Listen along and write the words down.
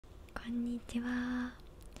んにちは。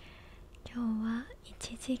今日は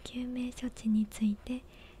一時救命処置について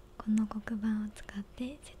この黒板を使っ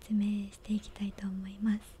て説明していきたいと思い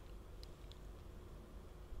ます。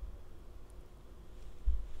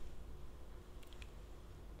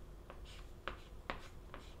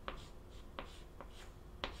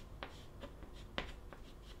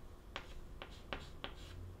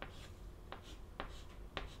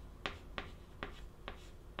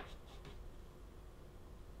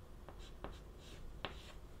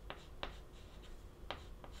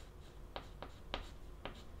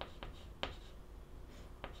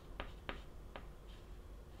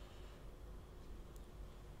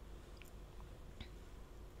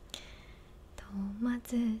ま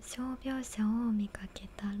ず傷病者を見かけ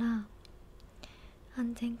たら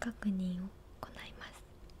安全確認を行います。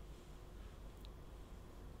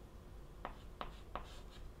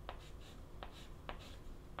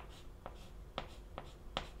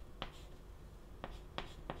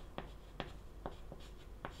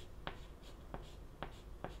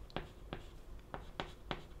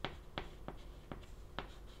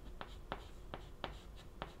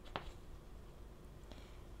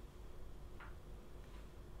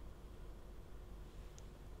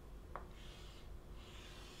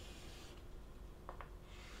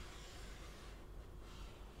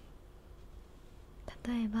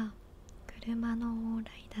例えば車の往来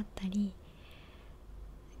だったり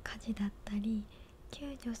火事だったり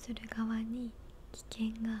救助する側に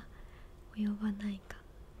危険が及ばないかっ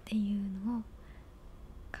ていうのを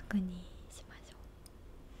確認しましょう。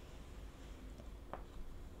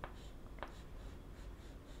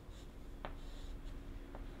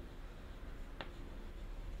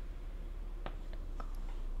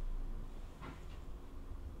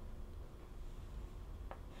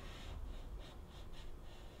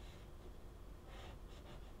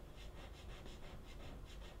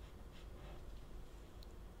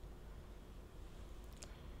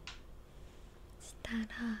したら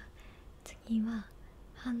次は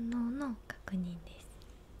反応の確認です。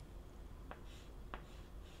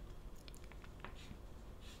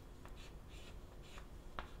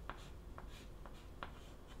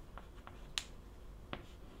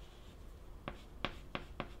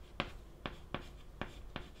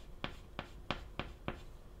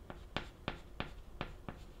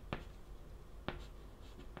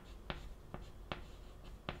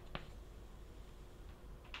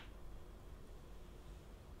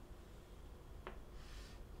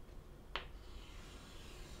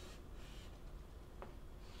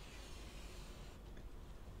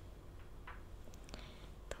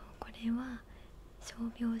これは傷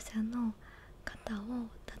病者の肩を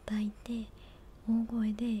叩いて大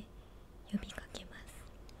声で呼びかけます。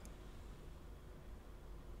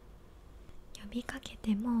呼びかけ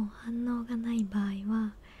ても反応がない場合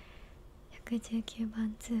は119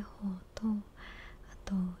番通報とあ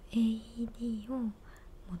と AED を持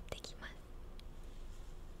ってきます。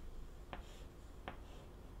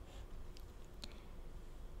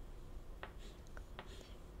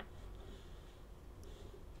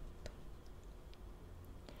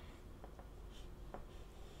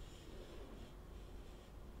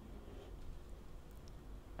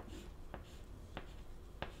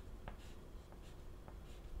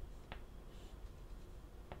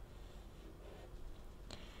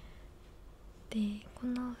でこ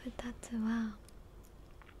の2つは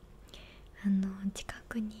近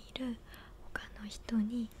くにいる他の人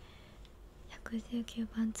に119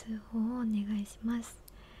番通報をお願いします、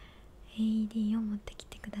 AED を持ってき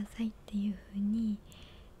てくださいっていう風に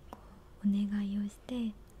こうお願いをし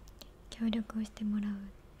て協力をしてもらう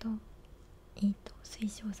といいと推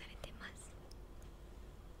奨されてます。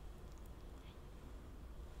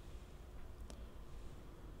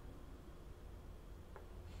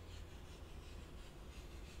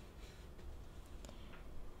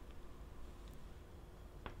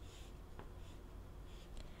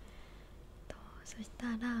そした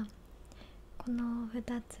らこの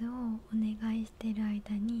2つをお願いしている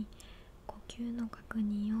間に呼吸の確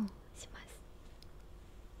認をします。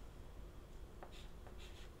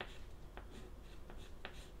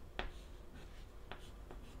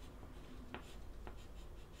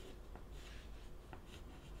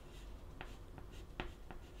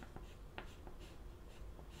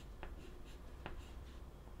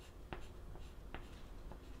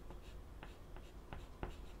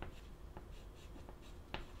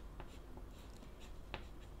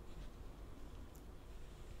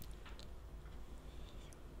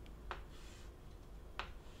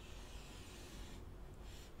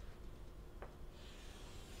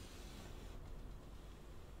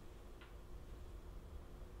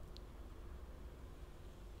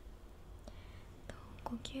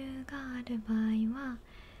呼吸がある場合は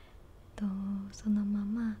そのま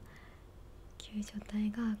ま救助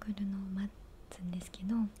隊が来るのを待つんですけ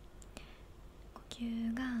ど、呼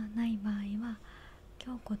吸がない場合は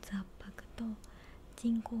胸骨圧迫と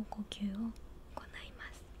人工呼吸を行いま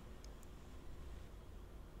す。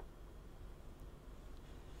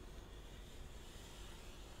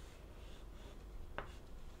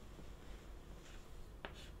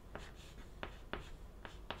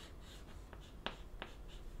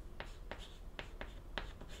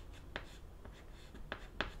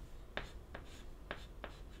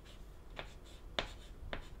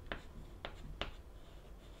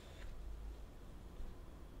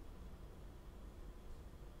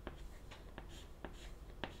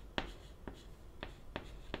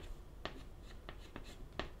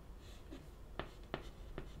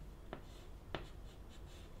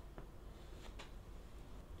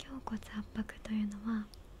胸骨圧迫というのは、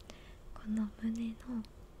この胸の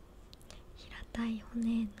平たい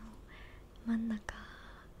骨の真ん中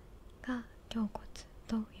が胸骨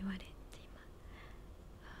と言われていま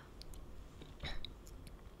す。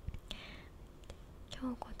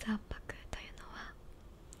胸骨圧迫というのは、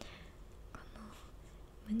この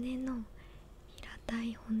胸の平た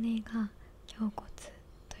い骨が胸骨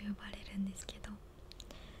と呼ばれるんですけど、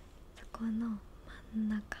そこの真ん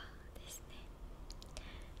中ですね。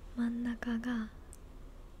真ん中が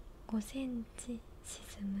5センチ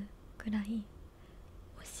沈むくらい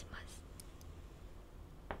押します。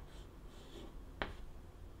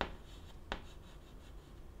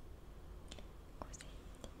5セン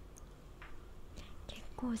チ、結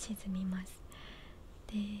構沈みます。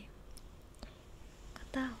で、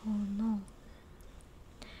片方の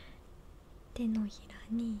手のひら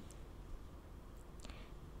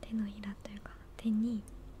というか手に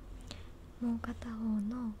もう片方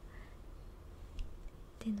の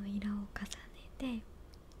手のひらを重ねて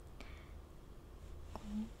こ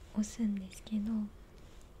う押すんですけど、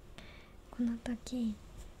この時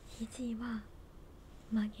肘は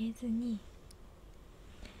曲げずに、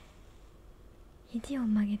肘を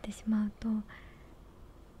曲げてしまうと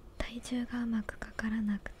体重がうまくかから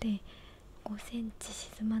なくて5センチ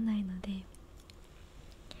沈まないので、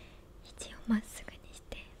肘をまっすぐにし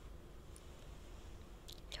て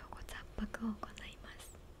胸骨圧迫を行いま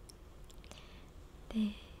す。で、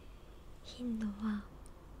頻度は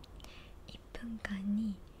1分間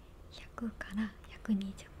に100から120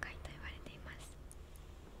回と言われています。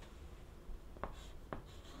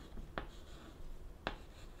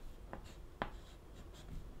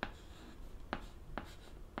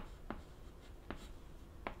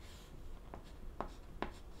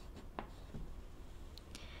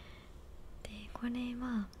で、これ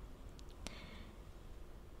は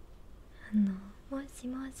もし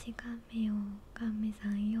もしガメよガメさ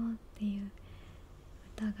んよっていう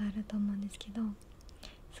歌があると思うんですけど、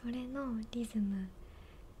それのリズム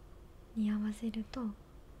に合わせると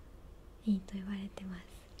いいと言われてま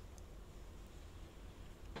す。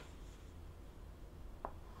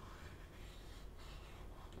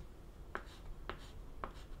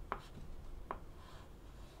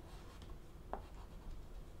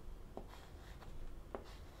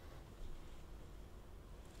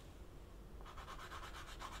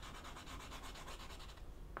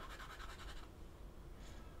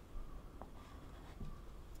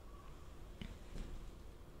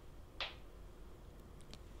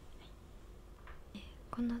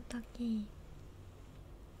この時、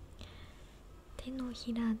手の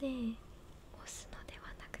ひらで押すので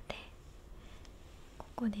はなくて、こ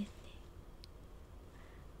こですね、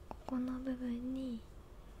ここの部分に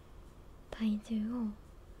全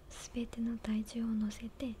ての体重を乗せて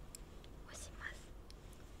押します。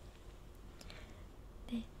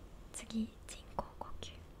で、次、人工呼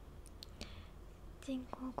吸。人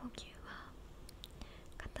工呼吸は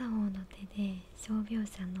片方の手で傷病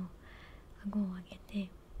者の顎を上げて、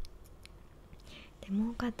でも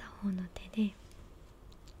う片方の手で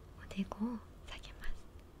おでこを下げま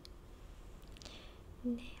す。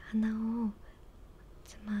で、鼻を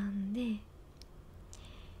つまんで、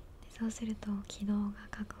そうすると気道が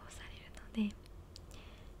確保されるので、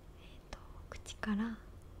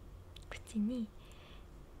口に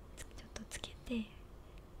ちょっとつけて、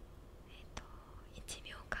1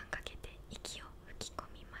秒間かけて息を吹き込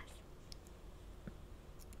みます。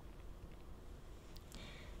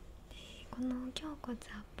で、この胸骨圧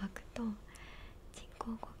迫と人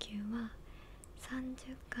工呼吸は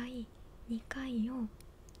30回2回を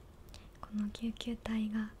この救急隊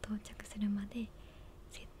が到着するまで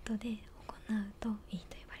セットで行うといい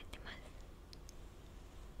と言われてます。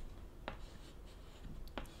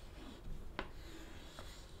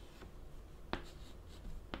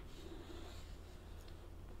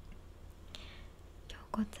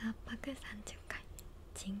骨圧迫30回、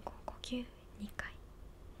人工呼吸2回、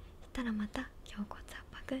そしたらまた胸骨圧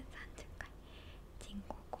迫30回、人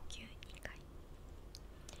工呼吸2回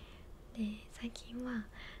で、最近は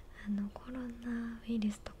コロナウイ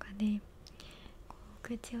ルスとかでこう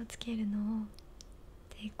口をつけるのを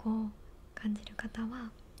抵抗を感じる方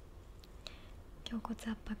は胸骨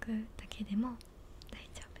圧迫だけでも大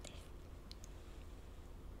丈夫です。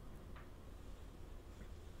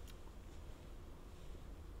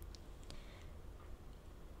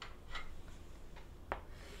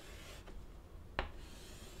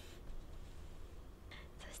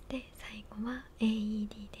そして最後は AED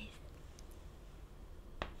です。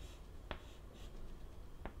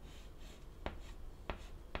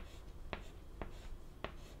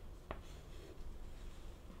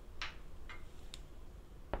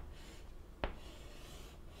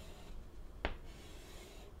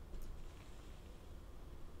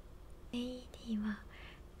AED は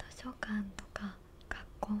図書館とか学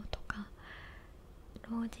校とか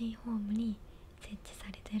老人ホームに設置さ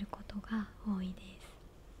れていることが多いです。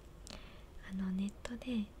ネット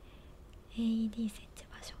で AED 設置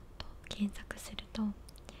場所と検索すると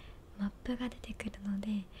マップが出てくるの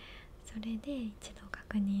で、それで一度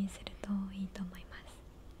確認するといいと思いま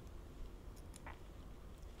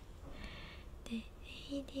す。で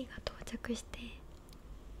AED が到着して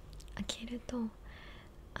開けると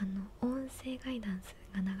音声ガイダンス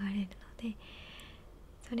が流れるので、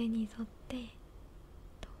それに沿って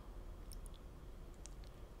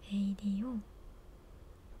AED を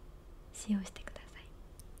使用してくださ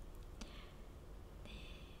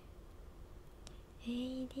い。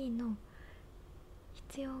AED の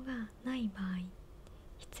必要がない場合、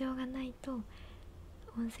必要がないと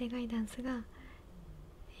音声ガイダンスが、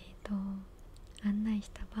案内し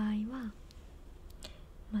た場合は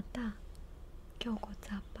また胸骨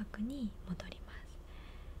圧迫に戻りま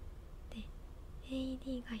す。で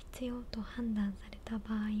AED が必要と判断された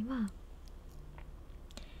場合は、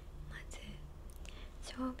まず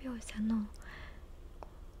傷病者の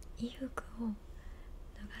衣服を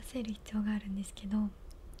脱がせる必要があるんですけど、なん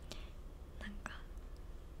か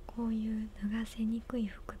こういう脱がせにくい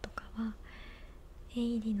服とかは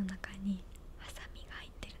AED の中にハサミが入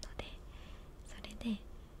ってるので、それで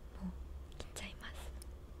もう切っちゃいます。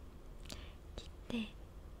切って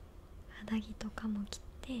肌着とかも切っ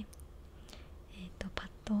て、パッ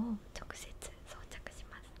ドを直接装着し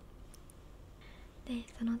ます。で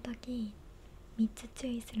その時3つ注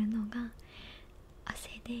意するのが、汗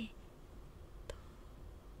で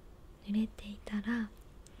濡れていたら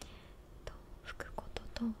拭くこと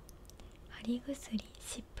と、貼り薬、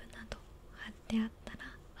湿布など貼ってあったら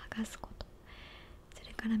剥がすこと、そ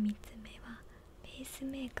れから3つ目はペース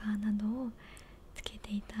メーカーなどをつけ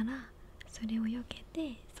ていたらそれを避け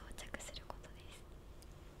て装着することです。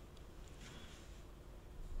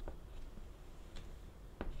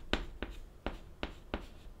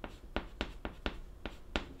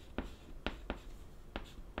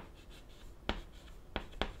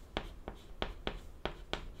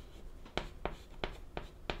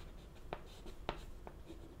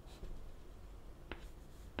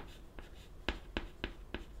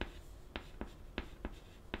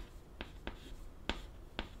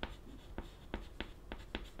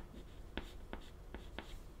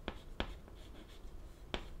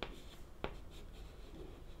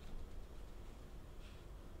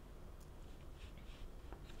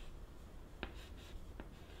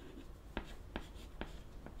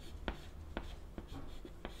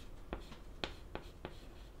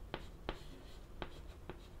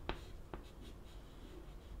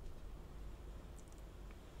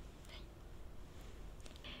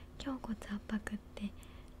胸骨圧迫って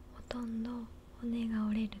ほとんど骨が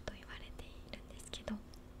折れると言われているんですけど、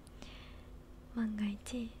万が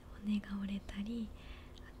一骨が折れたり、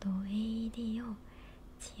あと AED を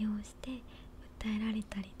使用して訴えられ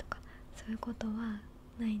たりとか、そういうことは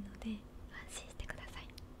ないので安心してください。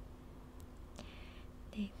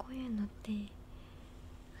でこういうのって実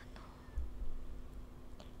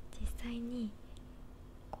際に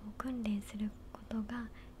こう訓練することが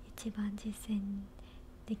一番実践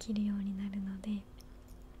できるようになるので、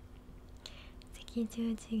赤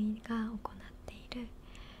十字が行っている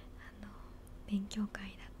勉強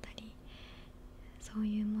会だったり、そう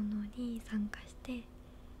いうものに参加して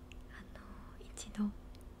一度や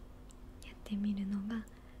ってみるのがいい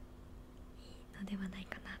のではない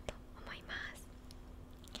かなと思います。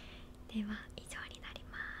では